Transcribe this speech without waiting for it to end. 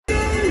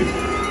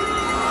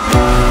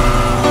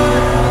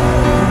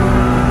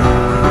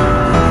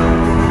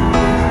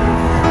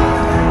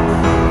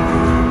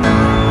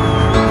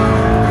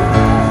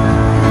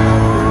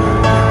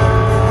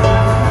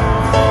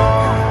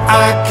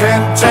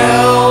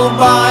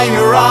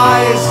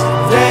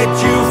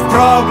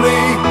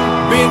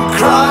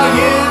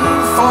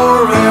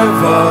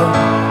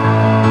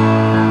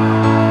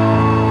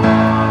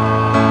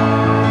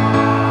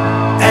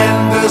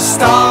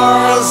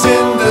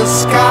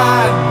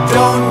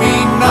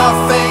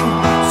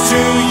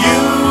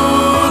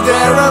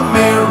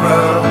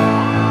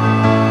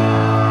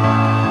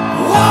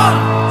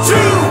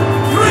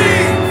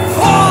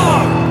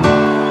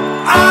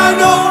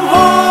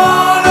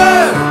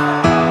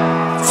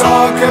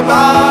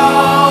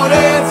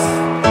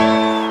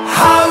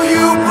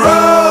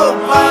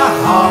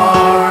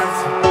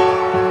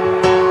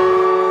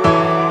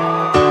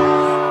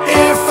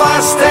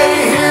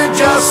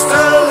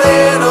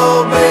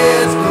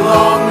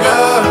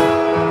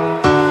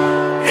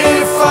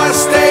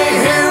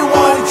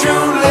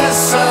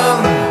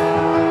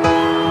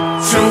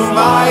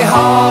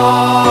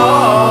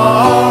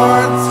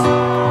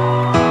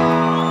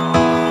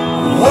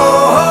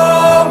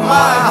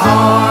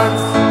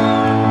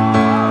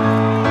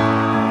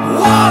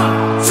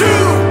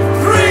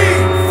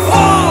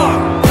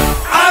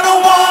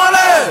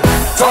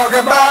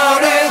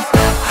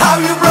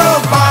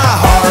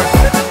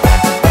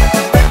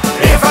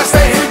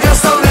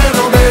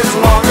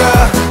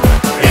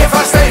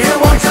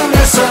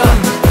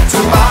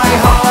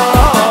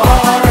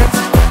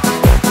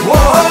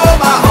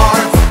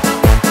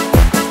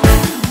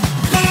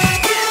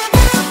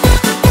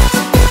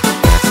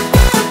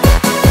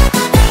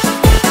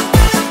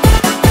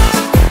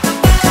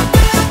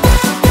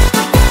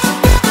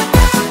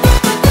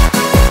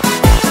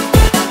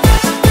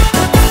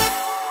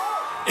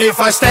If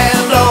I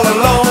stand all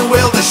alone,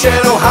 will the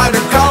shadow hide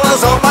the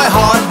colors of my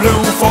heart?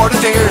 Blue for the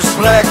tears,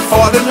 black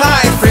for the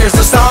night, fears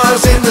the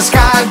stars in the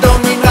sky don't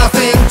mean nothing